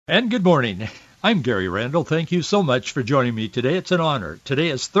And good morning. I'm Gary Randall. Thank you so much for joining me today. It's an honor. Today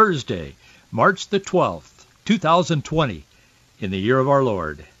is Thursday, March the 12th, 2020, in the year of our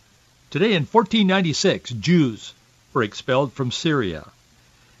Lord. Today in 1496, Jews were expelled from Syria.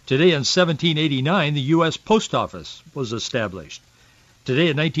 Today in 1789, the U.S. Post Office was established. Today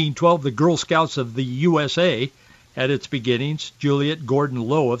in 1912, the Girl Scouts of the USA had its beginnings. Juliet Gordon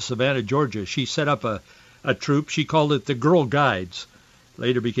Low of Savannah, Georgia, she set up a troop. She called it the Girl Guides.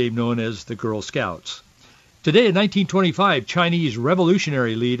 Later became known as the Girl Scouts. Today in 1925, Chinese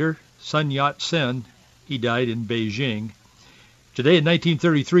revolutionary leader Sun Yat-sen, he died in Beijing. Today in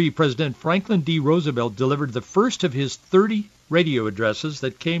 1933, President Franklin D. Roosevelt delivered the first of his 30 radio addresses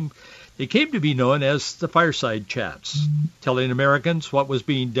that came to be known as the Fireside Chats, telling Americans what was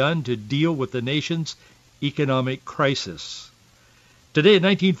being done to deal with the nation's economic crisis. Today in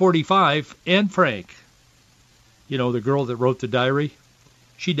 1945, Anne Frank, you know, the girl that wrote the diary,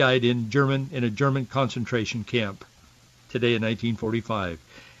 she died in a German concentration camp today in 1945.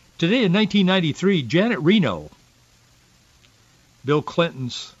 Today in 1993, Janet Reno, Bill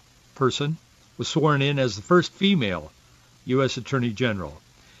Clinton's person, was sworn in as the first female U.S. Attorney General.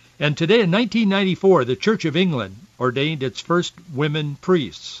 And today in 1994, the Church of England ordained its first women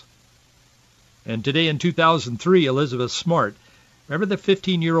priests. And today in 2003, Elizabeth Smart, remember the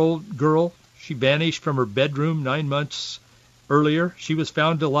 15-year-old girl? She vanished from her bedroom 9 months earlier. She was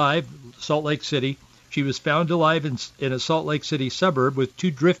found alive, Salt Lake City. She was found alive in a Salt Lake City suburb with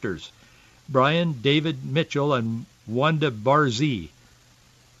two drifters, Brian David Mitchell and Wanda Barzee.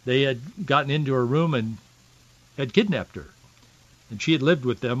 They had gotten into her room and had kidnapped her. And she had lived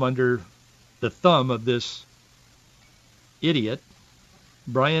with them under the thumb of this idiot,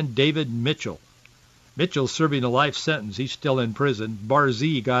 Brian David Mitchell. Mitchell's serving a life sentence. He's still in prison.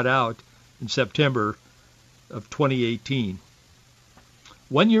 Barzee got out in September of 2018.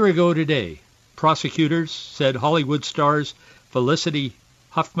 1 year ago today, prosecutors said Hollywood stars Felicity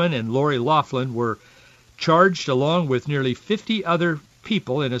Huffman and Lori Loughlin were charged along with nearly 50 other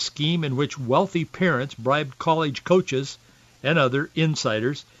people in a scheme in which wealthy parents bribed college coaches and other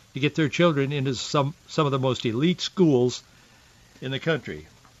insiders to get their children into some of the most elite schools in the country.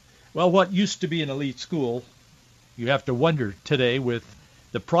 Well, what used to be an elite school, you have to wonder today with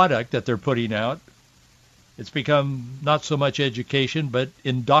the product that they're putting out. It's become not so much education, but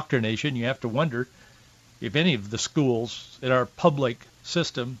indoctrination. You have to wonder if any of the schools in our public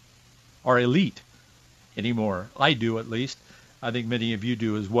system are elite anymore. I do, at least. I think many of you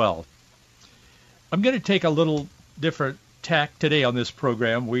do as well. I'm going to take a little different tack today on this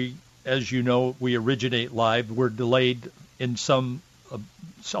program. We, as you know, we originate live. We're delayed in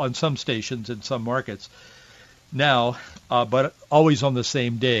on some stations in some markets now, but always on the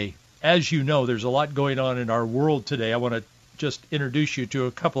same day. As you know, there's a lot going on in our world today. I want to just introduce you to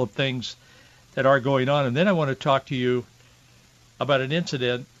a couple of things that are going on, and then I want to talk to you about an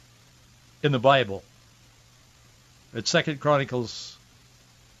incident in the Bible. It's 2 Chronicles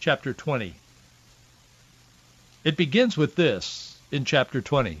chapter 20. It begins with this in chapter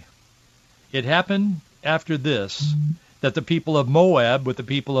 20. It happened after this that the people of Moab with the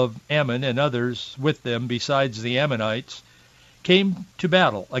people of Ammon and others with them besides the Ammonites came to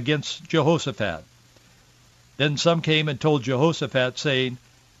battle against Jehoshaphat. Then some came and told Jehoshaphat, saying,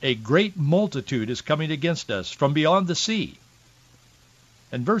 "A great multitude is coming against us from beyond the sea."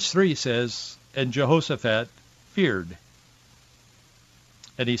 And verse 3 says, "And Jehoshaphat feared,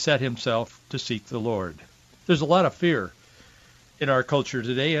 and he set himself to seek the Lord." There's a lot of fear in our culture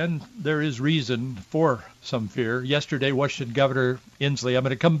today, and there is reason for some fear. Yesterday, Washington Governor Inslee, I'm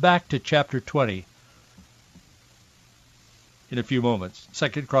going to come back to chapter 20 in a few moments.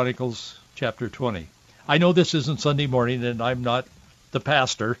 2 Chronicles chapter 20. I know this isn't Sunday morning, and I'm not the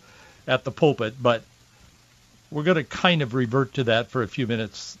pastor at the pulpit, but we're going to kind of revert to that for a few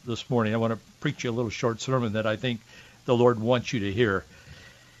minutes this morning. I want to preach you a little short sermon that I think the Lord wants you to hear.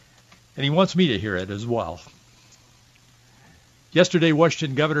 And he wants me to hear it as well. Yesterday,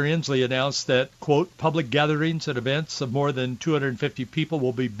 Washington Governor Inslee announced that, quote, public gatherings and events of more than 250 people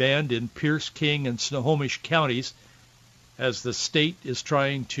will be banned in Pierce, King, and Snohomish counties as the state is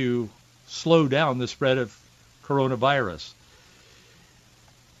trying to slow down the spread of coronavirus.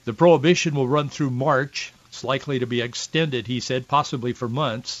 The prohibition will run through March. It's likely to be extended, he said, possibly for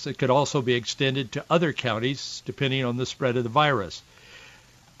months. It could also be extended to other counties, depending on the spread of the virus.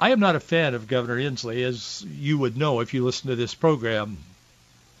 I am not a fan of Governor Inslee, as you would know if you listen to this program.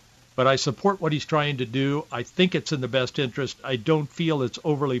 But I support what he's trying to do. I think it's in the best interest. I don't feel it's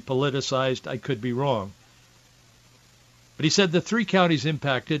overly politicized. I could be wrong. But he said the 3 counties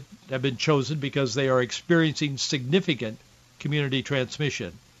impacted have been chosen because they are experiencing significant community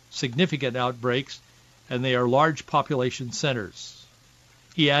transmission. significant outbreaks, and they are large population centers.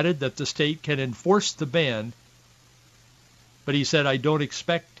 He added that the state can enforce the ban, but he said, I don't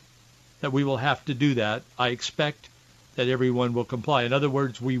expect that we will have to do that. I expect that everyone will comply. In other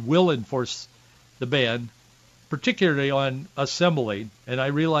words, we will enforce the ban, particularly on assembling, and I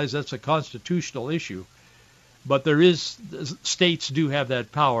realize that's a constitutional issue, but states do have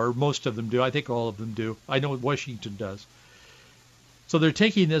that power. Most of them do. I think all of them do. I know Washington does. So they're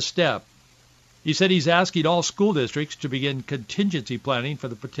taking this step. He said he's asking all school districts to begin contingency planning for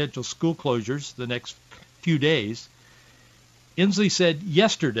the potential school closures the next few days. Inslee said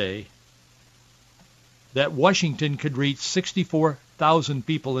yesterday that Washington could reach 64,000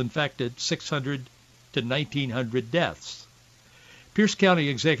 people infected, 600 to 1,900 deaths. Pierce County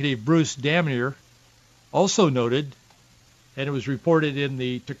Executive Bruce Damnier also noted, and it was reported in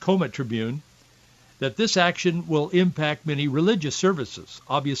the Tacoma Tribune, that this action will impact many religious services.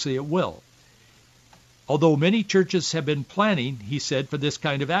 Obviously it will. Although many churches have been planning, he said, for this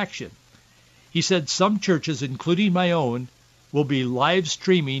kind of action. He said some churches, including my own, will be live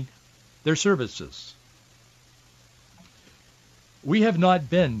streaming their services. We have not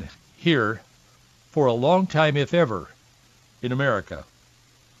been here for a long time, if ever, in America.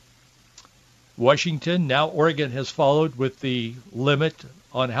 Washington, now Oregon has followed with the limit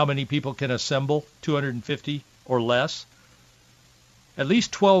on how many people can assemble, 250 or less. At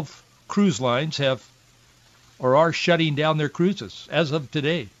least 12 cruise lines have or are shutting down their cruises as of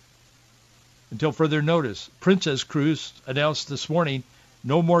today until further notice. Princess Cruise announced this morning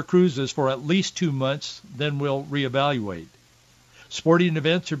no more cruises for at least 2 months, then we'll reevaluate. Sporting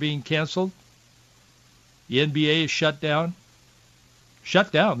events are being canceled. The NBA is shut down.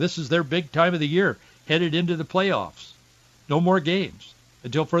 Shut down. This is their big time of the year, headed into the playoffs. No more games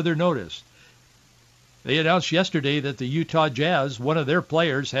until further notice. They announced yesterday that the Utah Jazz, one of their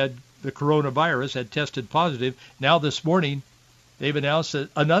players, had the coronavirus, had tested positive. Now this morning, they've announced that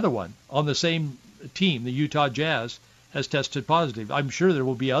another one on the same team, the Utah Jazz, has tested positive. I'm sure there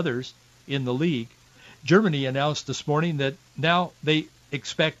will be others in the league. Germany announced this morning that now they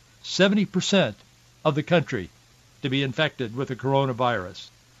expect 70% of the country to be infected with the coronavirus.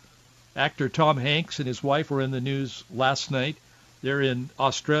 Actor Tom Hanks and his wife were in the news last night. They're in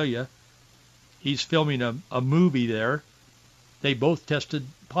Australia. He's filming a movie there. They both tested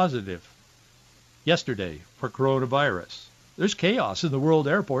positive yesterday for coronavirus. There's chaos in the world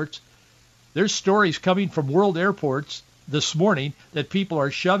airports. There's stories coming from world airports this morning that people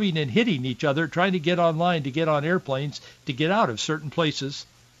are shoving and hitting each other, trying to get online, to get on airplanes, to get out of certain places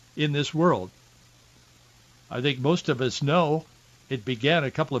in this world. I think most of us know it began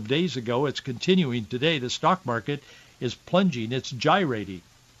a couple of days ago. It's continuing today. The stock market is plunging. It's gyrating.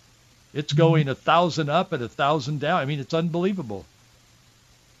 It's going 1,000 up and 1,000 down. I mean, it's unbelievable.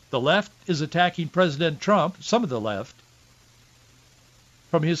 The left is attacking President Trump, some of the left,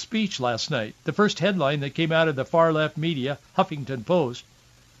 from his speech last night. The first headline that came out of the far left media, Huffington Post,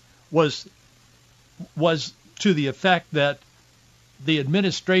 was to the effect that the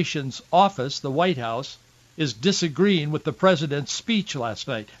administration's office, the White House, is disagreeing with the president's speech last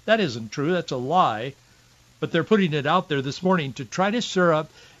night. That isn't true. That's a lie. But they're putting it out there this morning to try to stir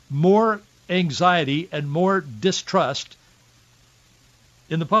up more anxiety and more distrust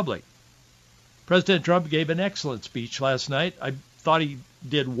in the public. President Trump gave an excellent speech last night. I thought he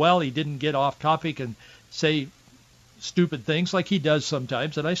did well. He didn't get off topic and say stupid things like he does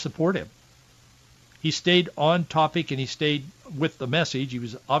sometimes, and I support him. He stayed on topic and he stayed with the message. He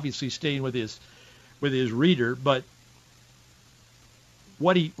was obviously staying with his reader, but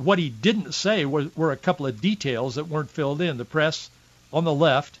what he didn't say were a couple of details that weren't filled in. The press on the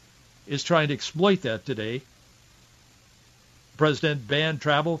left is trying to exploit that today. The president banned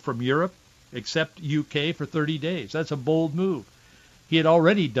travel from Europe except UK for 30 days. That's a bold move. He had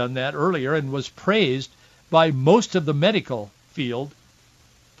already done that earlier and was praised by most of the medical field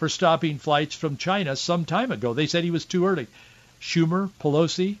for stopping flights from China some time ago. They said he was too early. Schumer,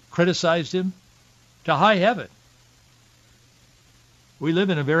 Pelosi criticized him to high heaven. We live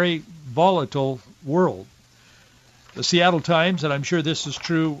in a very volatile world. The Seattle Times, and I'm sure this is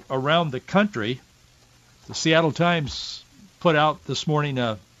true around the country, the Seattle Times put out this morning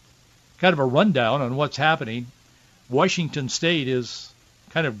a kind of a rundown on what's happening. Washington State is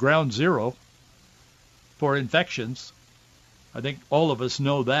kind of ground zero for infections. I think all of us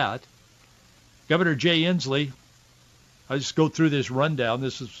know that. Governor Jay Inslee, I'll just go through this rundown.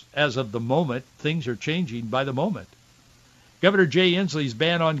 This is as of the moment. Things are changing by the moment. Governor Jay Inslee's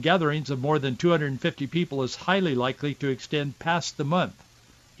ban on gatherings of more than 250 people is highly likely to extend past the month,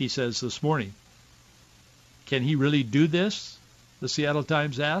 he says this morning. Can he really do this? the Seattle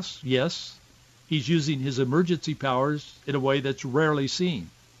Times asks. Yes, he's using his emergency powers in a way that's rarely seen.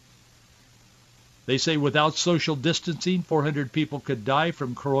 They say without social distancing, 400 people could die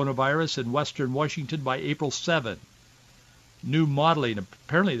from coronavirus in western Washington by April 7. New modeling.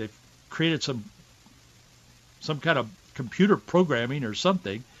 Apparently they've created some kind of computer programming or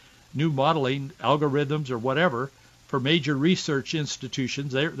something, new modeling algorithms or whatever for major research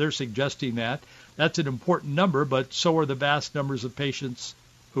institutions. They're suggesting that. That's an important number, but so are the vast numbers of patients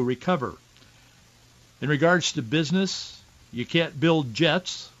who recover. In regards to business, you can't build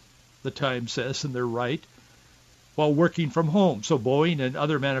jets, the Times says, and they're right, while working from home. So Boeing and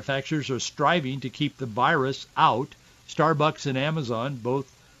other manufacturers are striving to keep the virus out. Starbucks and Amazon,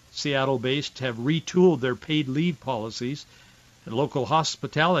 both Seattle-based, have retooled their paid leave policies, and local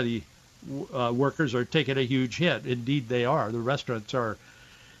hospitality workers are taking a huge hit. Indeed, they are.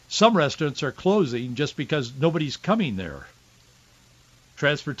 Some restaurants are closing just because nobody's coming there.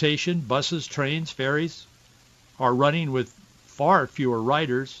 Transportation, buses, trains, ferries are running with far fewer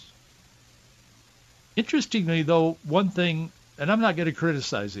riders. Interestingly, though, one thing, and I'm not going to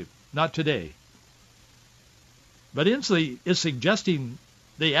criticize him, not today, but Inslee is suggesting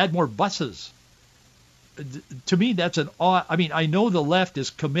they add more buses. To me, that's I know the left is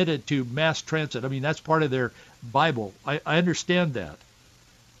committed to mass transit. I mean, that's part of their Bible. I understand that.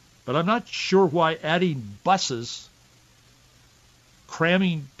 But I'm not sure why adding buses,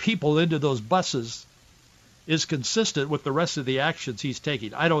 cramming people into those buses, is consistent with the rest of the actions he's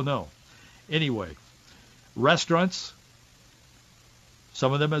taking. I don't know. Anyway, restaurants,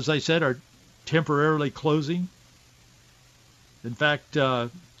 some of them, as I said, are temporarily closing. In fact,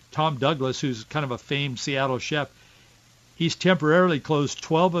 Tom Douglas, who's kind of a famed Seattle chef, he's temporarily closed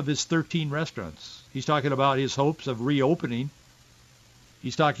 12 of his 13 restaurants. He's talking about his hopes of reopening.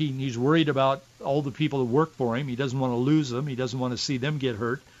 He's worried about all the people who work for him. He doesn't want to lose them. He doesn't want to see them get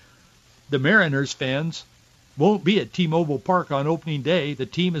hurt. The Mariners fans won't be at T-Mobile Park on opening day. The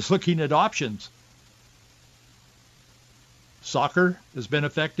team is looking at options. Soccer has been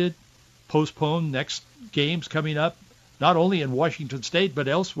affected, postponed. Next games coming up, not only in Washington State, but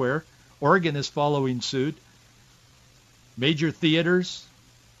elsewhere. Oregon is following suit. Major theaters,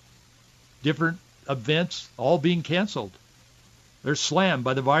 different events, all being canceled. They're slammed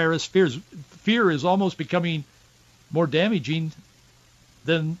by the virus. Fear is almost becoming more damaging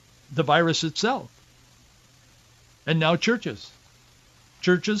than the virus itself. And now churches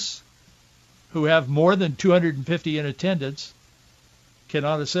who have more than 250 in attendance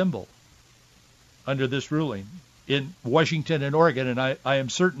cannot assemble under this ruling in Washington and Oregon. And I am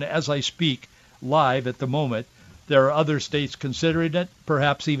certain as I speak live at the moment, there are other states considering it,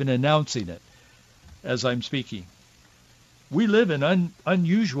 perhaps even announcing it as I'm speaking. We live in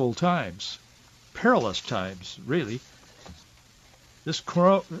unusual times, perilous times, really. This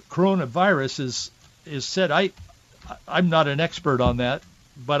coronavirus is said, I'm not an expert on that,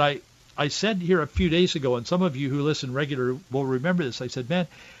 but I said here a few days ago, and some of you who listen regular will remember this, I said, man,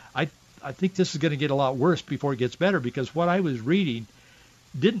 I think this is going to get a lot worse before it gets better, because what I was reading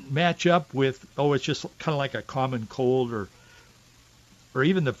didn't match up with, it's just kind of like a common cold or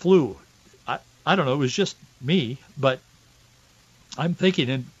even the flu. I don't know, it was just me, but I'm thinking,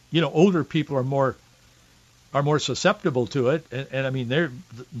 and older people are more susceptible to it, and I mean they're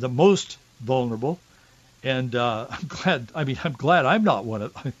the most vulnerable, and I'm glad I'm not one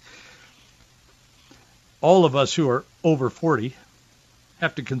of them. All of us who are over 40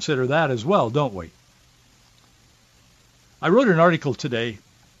 have to consider that as well, don't we? I wrote an article today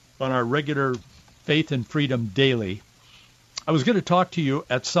on our regular Faith and Freedom Daily. I was going to talk to you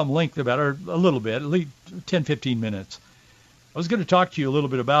at some length about it, a little bit, at least 10, 15 minutes. I was going to talk to you a little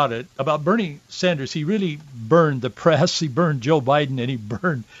bit about it, about Bernie Sanders. He really burned the press. He burned Joe Biden, and he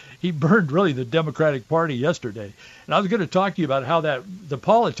burned really the Democratic Party yesterday. And I was going to talk to you about how the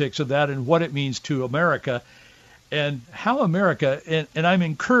politics of that and what it means to America, and how America, and I'm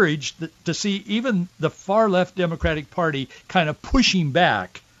encouraged to see even the far left Democratic Party kind of pushing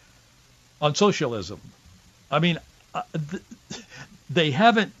back on socialism. I mean, they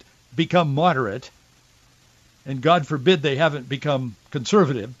haven't become moderate, and God forbid they haven't become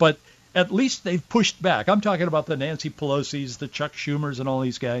conservative, but at least they've pushed back. I'm talking about the Nancy Pelosi's, the Chuck Schumers, and all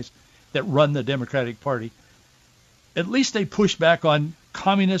these guys that run the Democratic Party. At least they pushed back on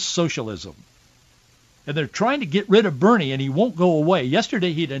communist socialism. And they're trying to get rid of Bernie, and he won't go away.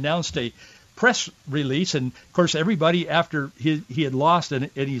 Yesterday he'd announced a press release, and of course everybody after he had lost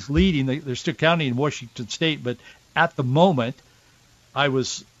and he's leading, they're still counting in Washington State, but at the moment I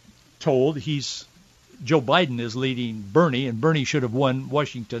was told Joe Biden is leading Bernie, and Bernie should have won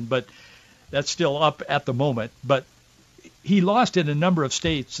Washington, but that's still up at the moment. But he lost in a number of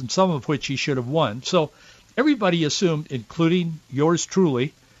states, and some of which he should have won. So everybody assumed, including yours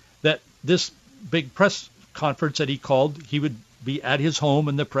truly, that this big press conference that he called, he would be at his home,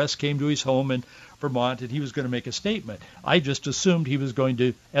 and the press came to his home in Vermont, and he was going to make a statement. I just assumed he was going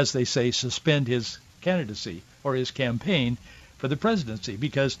to, as they say, suspend his candidacy or his campaign for the presidency,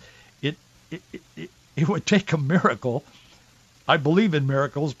 because it would take a miracle. I believe in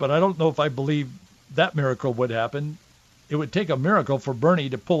miracles, but I don't know if I believe that miracle would happen. It would take a miracle for Bernie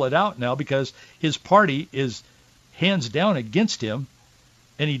to pull it out now, because his party is hands down against him,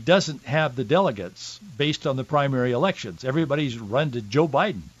 and he doesn't have the delegates based on the primary elections. Everybody's run to Joe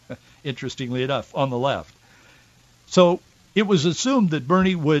Biden, interestingly enough, on the left. So it was assumed that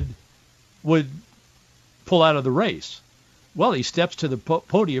Bernie would pull out of the race. Well, he steps to the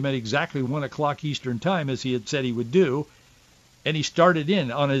podium at exactly 1 o'clock Eastern time, as he had said he would do, and he started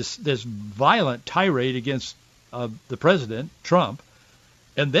in on this violent tirade against the president, Trump,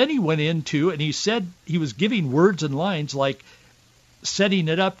 and then he went into, and he said he was giving words and lines like setting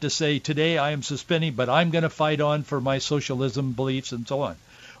it up to say, today I am suspending, but I'm going to fight on for my socialism beliefs and so on.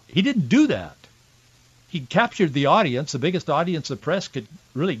 He didn't do that. He captured the audience, the biggest audience the press could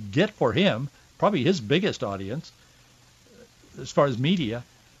really get for him, probably his biggest audience as far as media,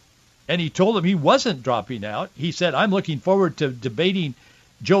 and he told them he wasn't dropping out. He said, I'm looking forward to debating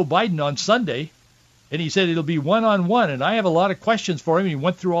Joe Biden on Sunday, and he said it'll be one-on-one, and I have a lot of questions for him. He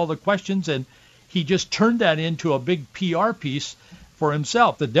went through all the questions, and he just turned that into a big PR piece for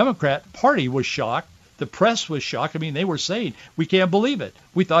himself. The Democrat Party was shocked. The press was shocked. I mean, they were saying, we can't believe it.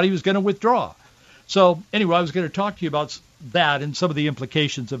 We thought he was going to withdraw. So anyway, I was going to talk to you about that and some of the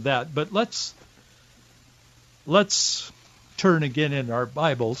implications of that. But let's turn again in our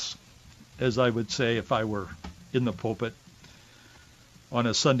Bibles, as I would say if I were in the pulpit on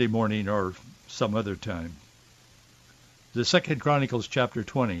a Sunday morning or some other time. The 2 Chronicles chapter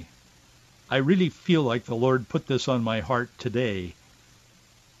 20. I really feel like the Lord put this on my heart today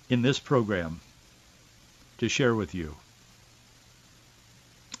in this program to share with you.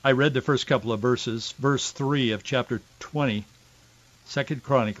 I read the first couple of verses, verse 3 of chapter 20, 2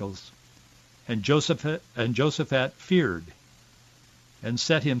 Chronicles, and Jehoshaphat feared and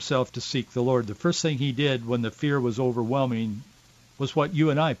set himself to seek the Lord. The first thing he did when the fear was overwhelming was what you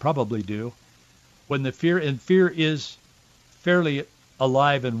and I probably do. When the fear is fairly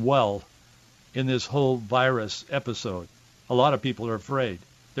alive and well in this whole virus episode. A lot of people are afraid.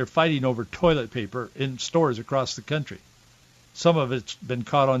 They're fighting over toilet paper in stores across the country. Some of it's been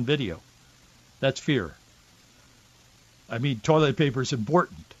caught on video. That's fear. I mean, toilet paper is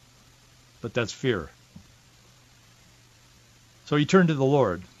important, but that's fear. So he turned to the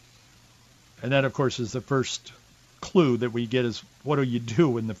Lord. And that, of course, is the first clue that we get is, what do you do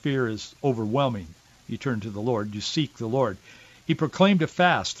when the fear is overwhelming? You turn to the Lord. You seek the Lord. He proclaimed a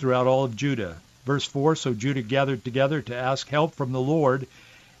fast throughout all of Judah. Verse 4, so Judah gathered together to ask help from the Lord,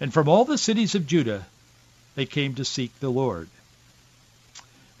 and from all the cities of Judah they came to seek the Lord.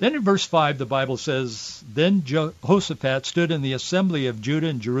 Then in verse 5 the Bible says, then Jehoshaphat stood in the assembly of Judah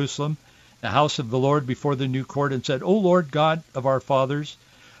and Jerusalem, the house of the Lord, before the new court, and said, O Lord God of our fathers,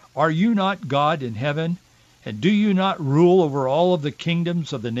 are you not God in heaven? And do you not rule over all of the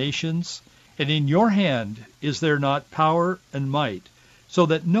kingdoms of the nations? And in your hand is there not power and might, so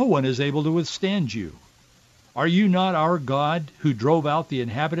that no one is able to withstand you? Are you not our God, who drove out the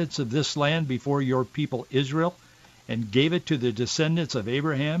inhabitants of this land before your people Israel, and gave it to the descendants of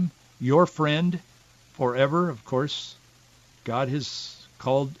Abraham, your friend, forever? Of course, God has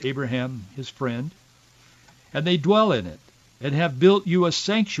called Abraham his friend. And they dwell in it, and have built you a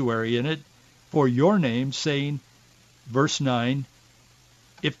sanctuary in it for your name, saying, verse 9,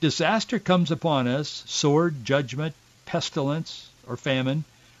 if disaster comes upon us, sword, judgment, pestilence, or famine,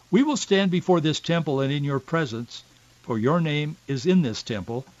 we will stand before this temple and in your presence, for your name is in this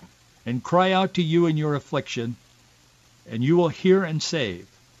temple, and cry out to you in your affliction, and you will hear and save.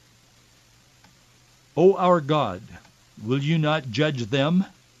 O our God, will you not judge them,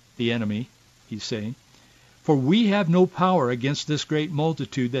 the enemy, he's saying? For we have no power against this great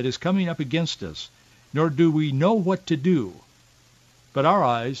multitude that is coming up against us, nor do we know what to do, but our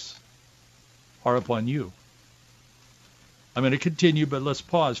eyes are upon you. I'm going to continue, but let's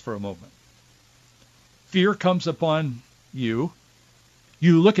pause for a moment. Fear comes upon you.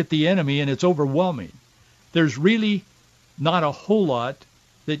 You look at the enemy and it's overwhelming. There's really not a whole lot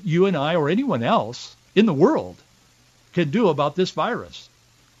that you and I or anyone else in the world can do about this virus.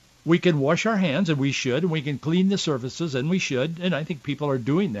 We can wash our hands, and we should, and we can clean the surfaces, and we should, and I think people are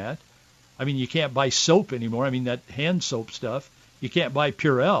doing that. I mean, you can't buy soap anymore. I mean, that hand soap stuff. You can't buy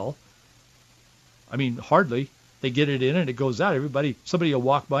Purell. I mean, hardly. They get it in and it goes out. Somebody will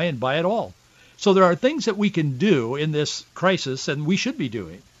walk by and buy it all. So there are things that we can do in this crisis, and we should be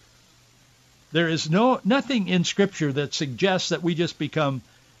doing. There is nothing in Scripture that suggests that we just become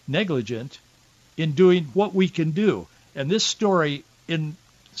negligent in doing what we can do. And this story in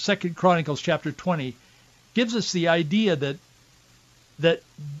 2 Chronicles chapter 20 gives us the idea that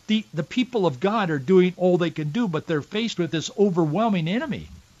the people of God are doing all they can do, but they're faced with this overwhelming enemy.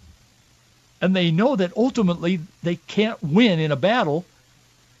 And they know that ultimately they can't win in a battle,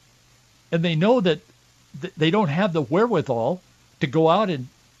 and they know that they don't have the wherewithal to go out and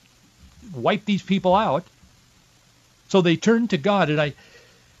wipe these people out. So they turn to God, and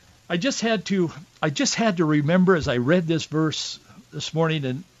I just had to remember as I read this verse this morning,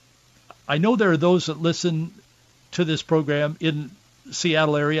 and I know there are those that listen to this program in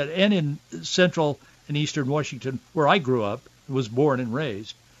Seattle area and in central and eastern Washington, where I grew up, was born and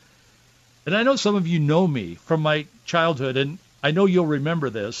raised. And I know some of you know me from my childhood, and I know you'll remember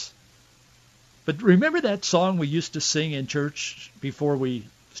this. But remember that song we used to sing in church before we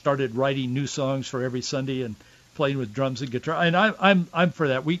started writing new songs for every Sunday and playing with drums and guitar? And I'm for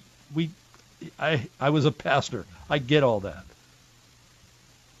that. I was a pastor. I get all that.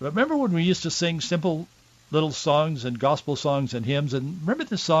 But remember when we used to sing simple little songs and gospel songs and hymns? And remember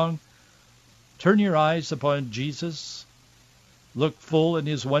the song, "Turn your eyes upon Jesus, look full in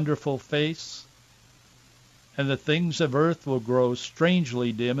his wonderful face, and the things of earth will grow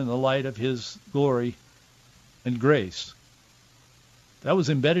strangely dim in the light of his glory and grace." That was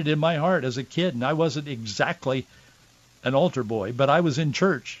embedded in my heart as a kid, and I wasn't exactly an altar boy, but I was in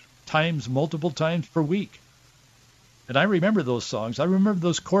church multiple times per week. And I remember those songs. I remember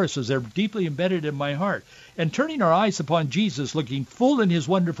those choruses. They're deeply embedded in my heart. And turning our eyes upon Jesus, looking full in his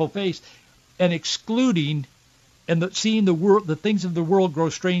wonderful face, and excluding and seeing the things of the world grow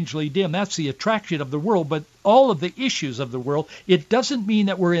strangely dim. That's the attraction of the world, but all of the issues of the world, it doesn't mean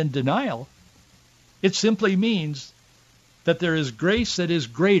that we're in denial. It simply means that there is grace that is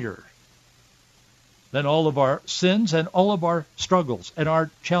greater than all of our sins and all of our struggles and our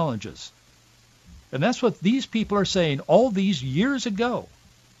challenges. And that's what these people are saying all these years ago.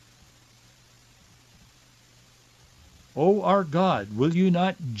 "O our God, will you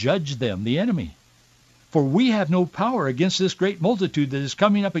not judge them," the enemy? "For we have no power against this great multitude that is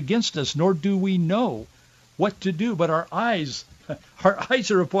coming up against us, nor do we know what to do. But our eyes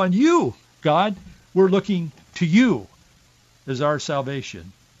are upon you, God. We're looking to you as our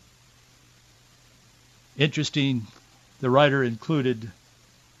salvation." Interesting, the writer included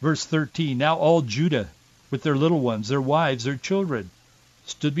verse 13. "Now all Judah, with their little ones, their wives, their children,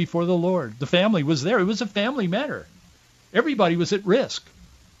 stood before the Lord." The family was there. It was a family matter. Everybody was at risk.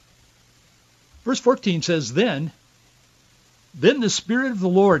 Verse 14 says, Then the Spirit of the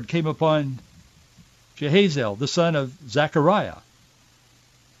Lord came upon Jehaziel, the son of Zechariah.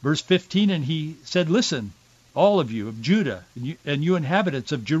 Verse 15, and he said, "Listen, all of you of Judah, and you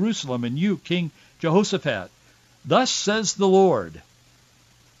inhabitants of Jerusalem, and you, King Jehoshaphat, thus says the Lord."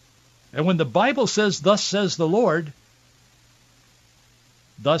 And when the Bible says, "Thus says the Lord,"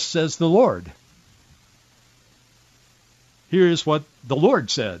 thus says the Lord. Here's what the Lord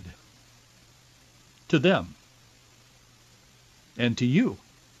said to them, and to you,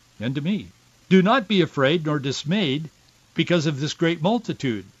 and to me. "Do not be afraid nor dismayed because of this great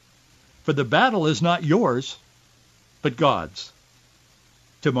multitude, for the battle is not yours, but God's.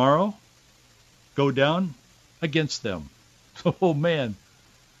 Tomorrow, go down against them." Oh man,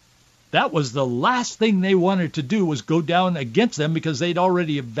 that was the last thing they wanted to do, was go down against them, because they'd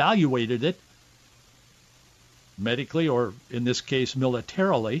already evaluated it medically, or in this case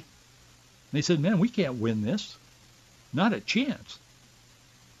militarily. They said, "Man, we can't win this. Not a chance."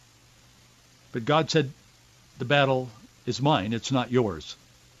 But God said, "The battle is mine. It's not yours.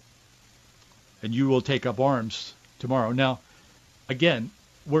 And you will take up arms tomorrow." Now, again,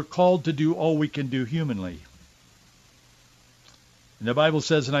 we're called to do all we can do humanly. And the Bible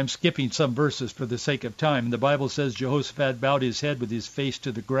says, and I'm skipping some verses for the sake of time, the Bible says Jehoshaphat bowed his head with his face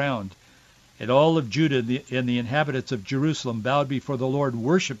to the ground, and all of Judah and the inhabitants of Jerusalem bowed before the Lord,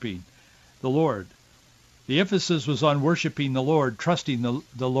 worshiping the Lord. The emphasis was on worshiping the Lord, trusting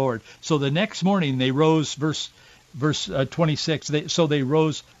the Lord. So the next morning they rose, verse 26, so they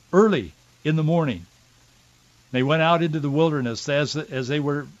rose early in the morning. They went out into the wilderness as they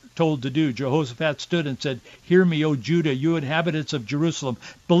were told to do. Jehoshaphat stood and said, "Hear me, O Judah, you inhabitants of Jerusalem.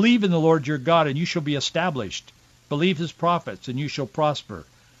 Believe in the Lord your God, and you shall be established. Believe his prophets, and you shall prosper."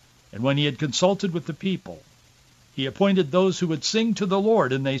 And when he had consulted with the people, he appointed those who would sing to the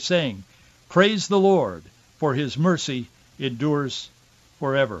Lord, and they sang, "Praise the Lord, for his mercy endures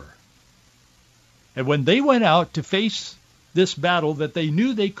forever." And when they went out to face this battle that they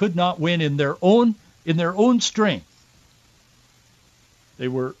knew they could not win in their own strength, they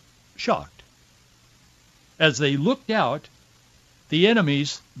were shocked. As they looked out, the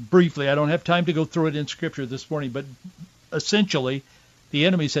enemies, briefly, I don't have time to go through it in Scripture this morning, but essentially, the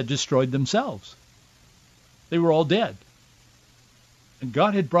enemies had destroyed themselves. They were all dead. And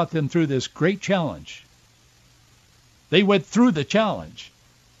God had brought them through this great challenge. They went through the challenge.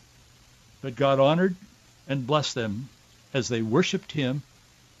 But God honored and blessed them as they worshiped him,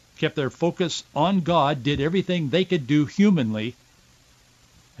 kept their focus on God, did everything they could do humanly,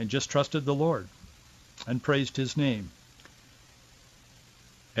 and just trusted the Lord and praised his name.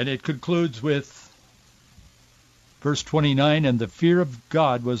 And it concludes with verse 29, and the fear of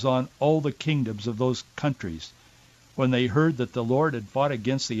God was on all the kingdoms of those countries when they heard that the Lord had fought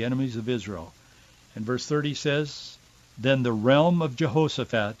against the enemies of Israel. And verse 30 says, then the realm of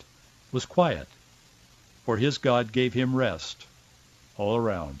Jehoshaphat was quiet, for his God gave him rest all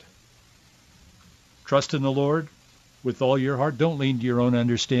around. Trust in the Lord with all your heart. Don't lean to your own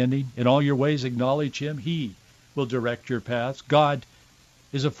understanding. In all your ways acknowledge him. He will direct your paths. God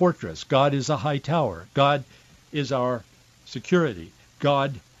is a fortress. God is a high tower. God is our security.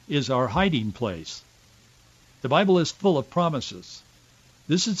 God is our hiding place. The Bible is full of promises.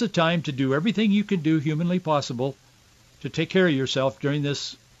 This is the time to do everything you can do humanly possible to take care of yourself during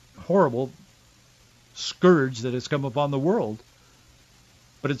this horrible scourge that has come upon the world.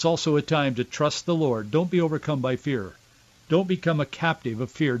 But it's also a time to trust the Lord. Don't be overcome by fear. Don't become a captive of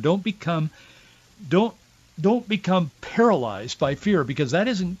fear. Don't become paralyzed by fear, because that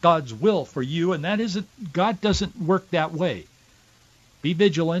isn't God's will for you, and God doesn't work that way. Be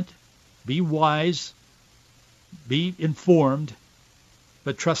vigilant, be wise, be informed,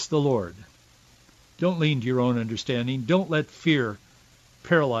 but trust the Lord. Don't lean to your own understanding. Don't let fear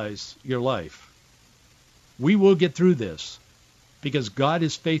paralyze your life. We will get through this because God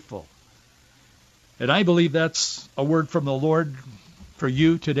is faithful. And I believe that's a word from the Lord for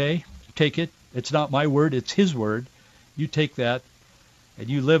you today. Take it. It's not my word, it's his word. You take that and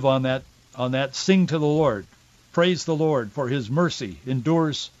you live on that. Sing to the Lord. Praise the Lord, for his mercy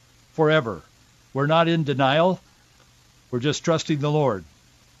endures forever. We're not in denial. We're just trusting the Lord.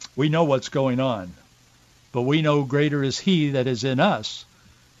 We know what's going on, but we know greater is he that is in us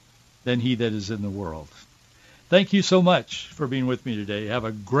than he that is in the world. Thank you so much for being with me today. Have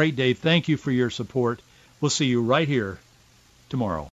a great day. Thank you for your support. We'll see you right here tomorrow.